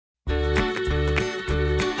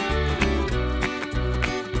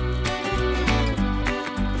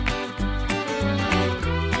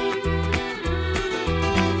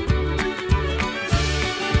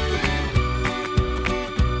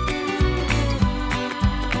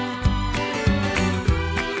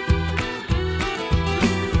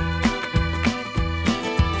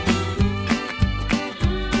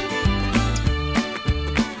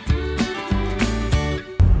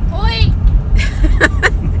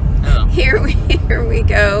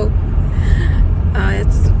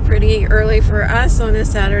anyway, for us on a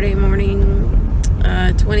Saturday morning,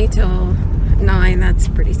 20 till 9, that's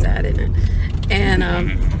pretty sad, isn't it?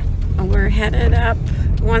 And we're headed up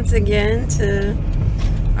once again to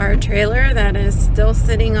our trailer that is still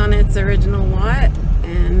sitting on its original lot,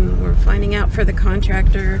 and we're finding out for the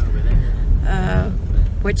contractor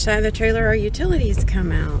which side of the trailer our utilities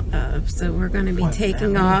come out of. So we're going to be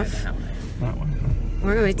taking off.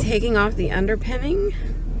 We're going to be taking off the underpinning,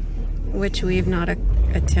 which we've not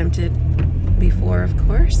attempted before, of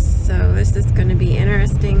course. So this is going to be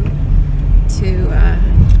interesting to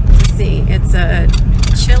see. It's a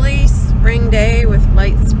chilly spring day with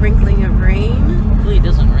light sprinkling of rain. Hopefully it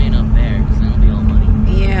doesn't rain up there, because then it'll be all muddy.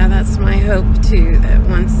 Yeah, that's my hope too, that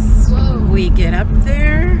once we get up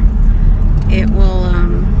there, it will,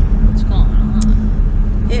 what's going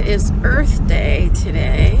on? It is Earth Day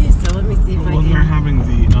today, so let me see if I can... they're having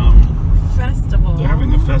the, festival. They're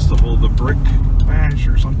having a festival, the Brick Bash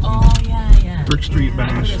or something. Oh, yeah. Brick Street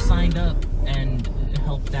Bash. I could have signed up and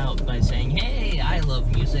helped out by saying, hey, I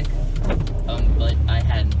love music, but I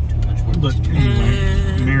had too much work to do.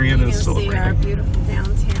 And Marietta's you can see our beautiful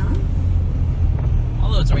downtown.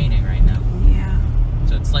 Although it's raining right now. Yeah.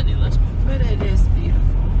 So it's slightly less beautiful. But it is beautiful.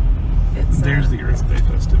 There's the Earth Day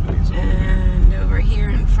festivities. And over here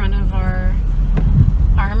in front of our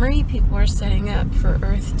armory, people are setting up for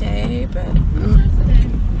Earth Day, but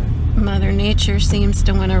Mother Nature seems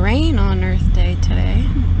to want to rain on Earth Day today.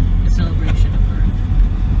 A celebration of Earth.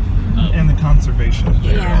 And the conservation.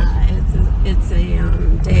 Yeah, it's a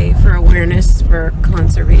day for awareness for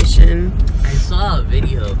conservation. I saw a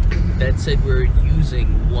video that said we're using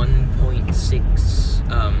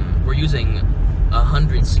 1.6, we're using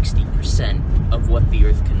 160% of what the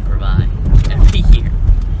Earth can provide every year.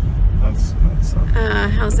 That's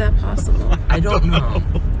how's that possible? I don't know.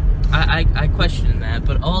 I question that,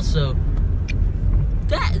 but also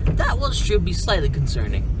that should be slightly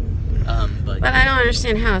concerning. But I don't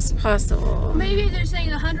understand how it's possible. Maybe they're saying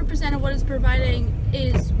 100% of what it's providing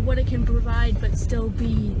is what it can provide, but still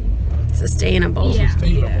be sustainable.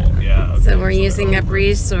 Yeah. So we're using up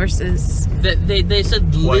resources. They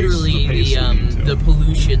said literally the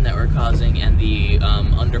pollution that we're causing and the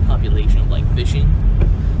underpopulation of like fishing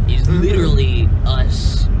is literally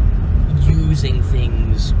us using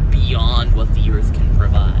things beyond what the Earth can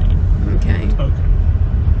provide. Okay.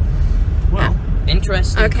 Well,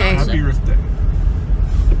 interesting. Okay. Concept. Happy Earth Day.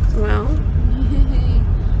 Well.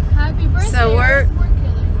 Happy birthday.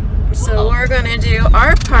 So we're gonna do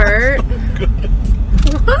our part.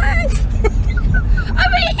 What? I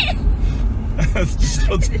mean, That's just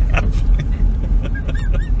what's happening.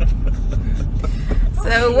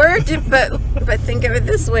 So but think of it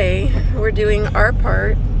this way: we're doing our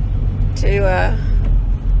part to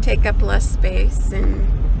take up less space and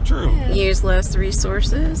use less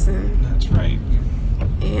resources, and that's right.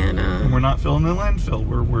 And we're not filling the landfill.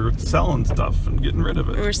 We're selling stuff and getting rid of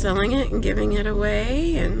it. We're selling it and giving it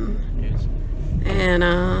away, and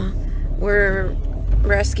we're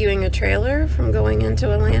rescuing a trailer from going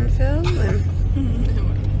into a landfill. And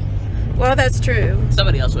well, that's true.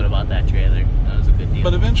 Somebody else would have bought that trailer. That was a good deal.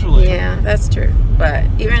 But eventually. Yeah, that's true. But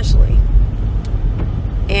eventually.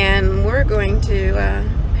 And we're going to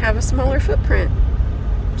have a smaller footprint.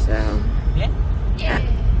 So,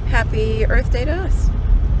 happy Earth Day to us.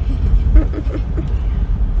 We're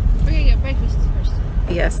gonna get breakfast first.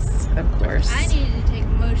 Yes, of course. I needed to take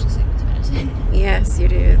motion sickness medicine. Yes, you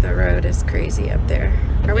do. The road is crazy up there.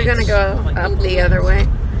 Are we gonna go up the other way?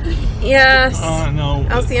 Yes. No.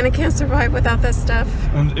 ElseAnnah can't survive without that stuff.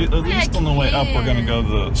 And at least on the way up, we're gonna go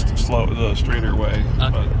the straighter way.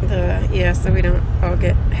 So we don't all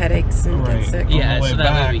get headaches and get sick. On the way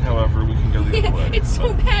back, however, we can go the other way. It's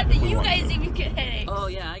so bad that you guys even get headaches. Oh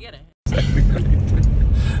yeah, I get it.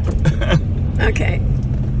 Okay.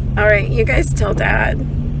 All right, you guys tell Dad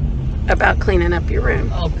about cleaning up your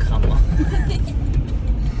room. Oh, come on.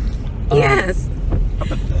 Yes.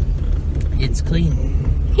 It's clean.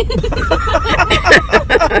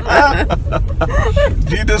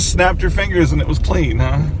 You just snapped your fingers and it was clean,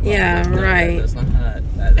 huh? Yeah, right. That's not how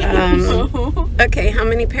that okay, how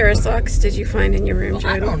many pair of socks did you find in your room, Jodan?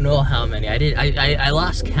 I don't know how many. I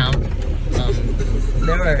lost count.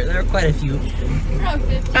 There were quite a few.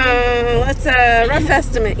 Let's rough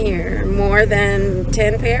estimate here. More than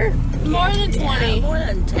 10 pair? More than 20. Yeah, more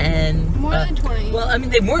than 10. More than 20. Well, I mean,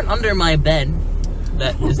 they weren't under my bed.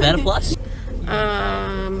 Is that a plus?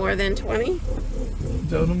 More than 20?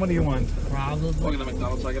 Jodan, what do you want? Probably. Welcome to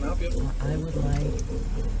McDonald's, I can help you. I would like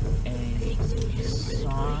a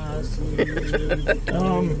sausage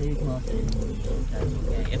McMuffin. That's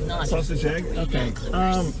okay. If not, sausage egg? Okay.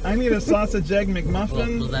 I need a sausage egg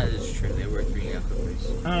McMuffin. Well, that is true. They were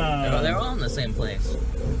They're all in the same place.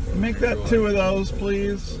 Make that 2 of those,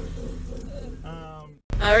 please. All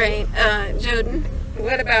right, Jodan,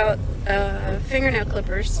 what about fingernail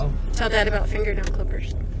clippers? Oh. Tell Dad about fingernail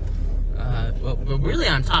clippers. Well, really,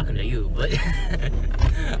 I'm talking to you, but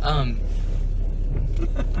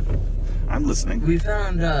I'm listening. we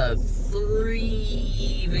found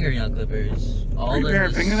 3 fingernail clippers, all 3 in pair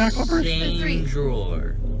of the fingernail clippers? same 3.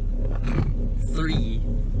 drawer. 3.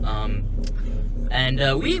 And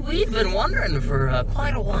we've been wondering for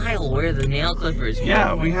quite a while where the nail clippers were.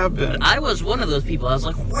 Yeah, we have been. I was one of those people. I was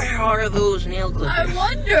like, where are those nail clippers? I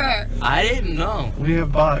wonder. I didn't know. We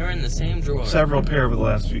have bought They're in the same drawer. several pair over the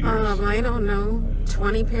last few years. I don't know,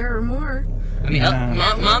 20 pair or more. I mean,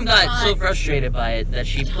 Yeah. Mom got so frustrated by it that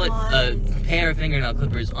she put a pair of fingernail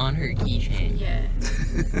clippers on her keychain. Yeah.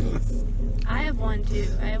 I have one too.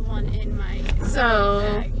 I have one in my So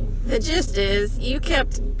bag. the gist is you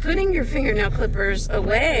kept putting your fingernail clippers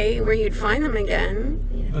away where you'd find them again,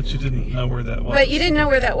 But you didn't know where that was. but you didn't know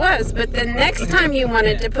where that was. But the next time you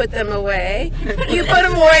wanted to put them away, you put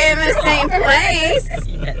them away in the same place.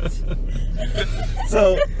 Yes.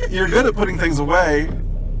 So, you're good at putting things away.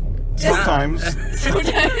 Sometimes.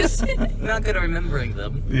 Sometimes. Not good at remembering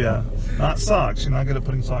them. Yeah. Not socks. You're not good at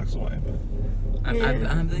putting socks away.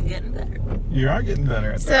 I've been getting better. You are getting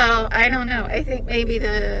better at that. So I don't know. I think maybe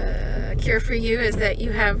the cure for you is that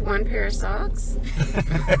you have 1 pair of socks,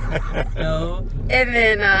 No. and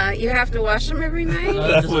then you have to wash them every night. No.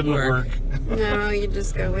 That doesn't wouldn't work. work. No, you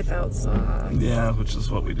just go without socks. Yeah, which is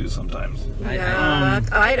what we do sometimes.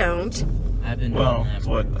 Yuck, I don't. I've been Well, doing it's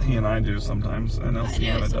that. what he and I do sometimes, and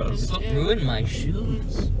ElseAnnah does. Don't ruin my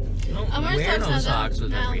shoes. Don't I'm gonna wear start no now, socks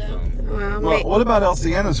with now, every though. phone. Well, Well, what about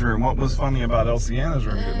ElseAnnah's room? What was funny about ElseAnnah's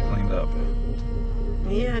room getting cleaned up?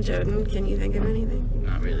 yeah, Jodan, can you think of anything?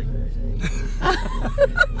 Not really.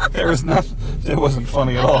 There was nothing. It wasn't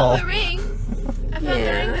funny at I all. found the ring. I found the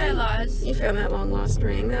ring that I lost. You found that long lost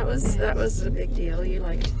ring. That was a big deal. You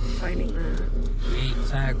liked finding that. Sweet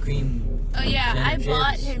sour cream. Oh yeah, I Cheddar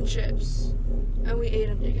bought chips. him chips, and we ate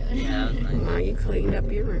them together. Yeah, that was nice. Well, you cleaned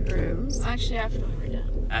up your rooms. Actually, after we were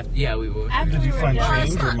done. Yeah, we were. After Did we you were find done.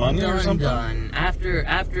 change or money or something? Done. After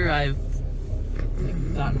I've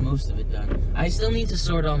gotten most of it done, I still need to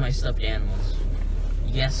sort all my stuffed animals.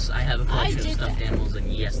 Yes, I have a collection of did stuffed that. animals,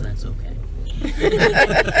 and yes, that's okay. I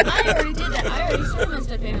already did that. I already sorted my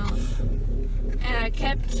stuffed animals, and I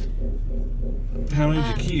kept. How many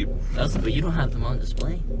did you keep? But you don't have them on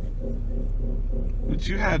display. But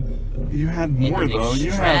you had more though.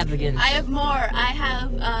 You had. Extravagant. I have more. I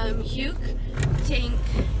have Hugh, Tink,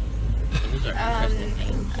 Those are interesting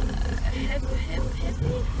names.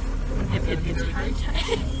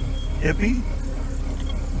 Hippie?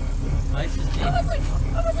 What's his I name?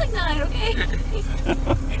 was like 9, okay?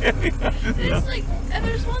 It's like, and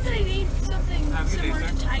there's one that I named something similar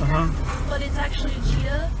to tiger, but it's actually a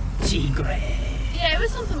cheetah. Tigre. Yeah, it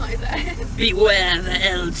was something like that. Beware the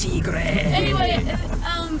El Tigre. Anyway,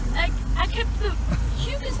 I kept the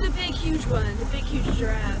Hugh is the big huge one, the big huge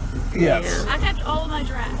giraffe. Yes. I kept all of my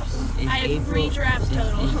giraffes. Is I have 3 April- giraffes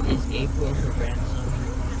total. Is April her grandson?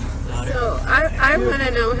 Daughter? So I want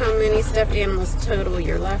to know how many stuffed animals total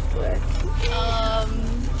you're left with.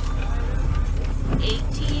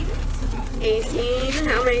 18. 18.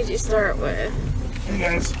 How many did you start with? Hey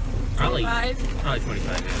guys. Probably 5. 25.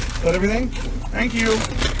 Yeah. Is that everything? Thank you.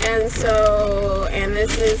 And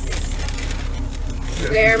this is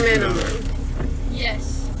bare minimum.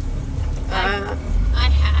 Yes. Uh, I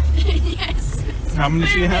have. Yes. How many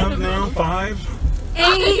does she Bare have minimum. now? 5?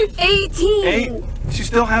 18. 8? She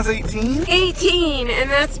still has 18? 18, and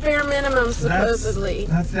that's bare minimum supposedly.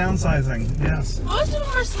 That's downsizing. Yes. Most of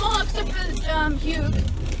them are small except for Hugh.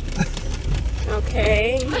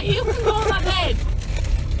 Okay. But Hugh can go on my bed.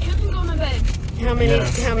 Hugh can go on my bed. How many?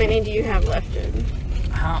 Yes. How many do you have left in?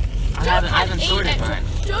 I haven't sorted mine.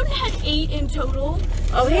 Jodan had 8 in total.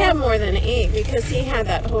 Oh, he had more than 8 because he had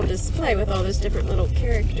that whole display with all those different little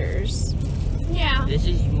characters. Yeah. This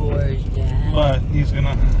is yours, Dad. But he's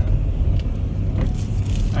gonna.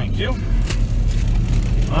 Thank you.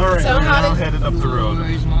 Alright, So we're how now did- headed up the road.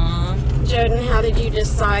 Yours, Mom. Jordan, how did you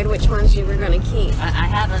decide which ones you were going to keep? I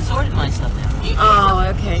haven't sorted my stuff yet. Oh,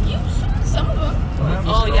 okay. You sorted some of them.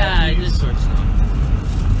 Oh yeah, I did sort some.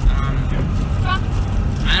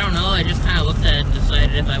 I don't know. I just kind of looked at it and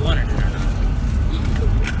decided if I wanted it or not.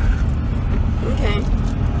 Okay.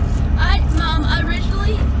 Mom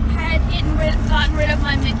originally had gotten rid of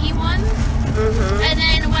my Mickey ones, and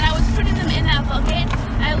then when I was putting them in that bucket,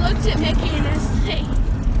 I looked at Mickey and I was like,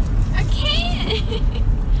 I can't.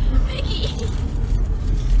 Mickey.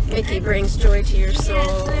 Mickey brings joy to your soul.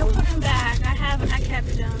 Yes, and I put them back. I I kept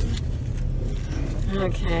them.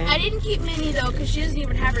 Okay. I didn't keep Minnie though, because she doesn't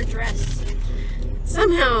even have her dress.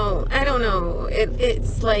 Somehow, I don't know.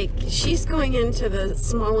 It's like she's going into the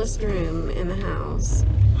smallest room in the house.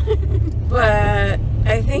 But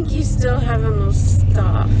I think you still have the most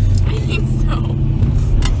stuff. I think so.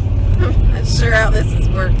 I'm not sure how this is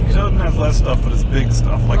working. Jodan has less stuff, but it's big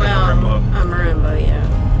stuff, like a marimba. A marimba, yeah.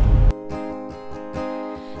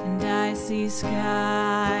 And I see sky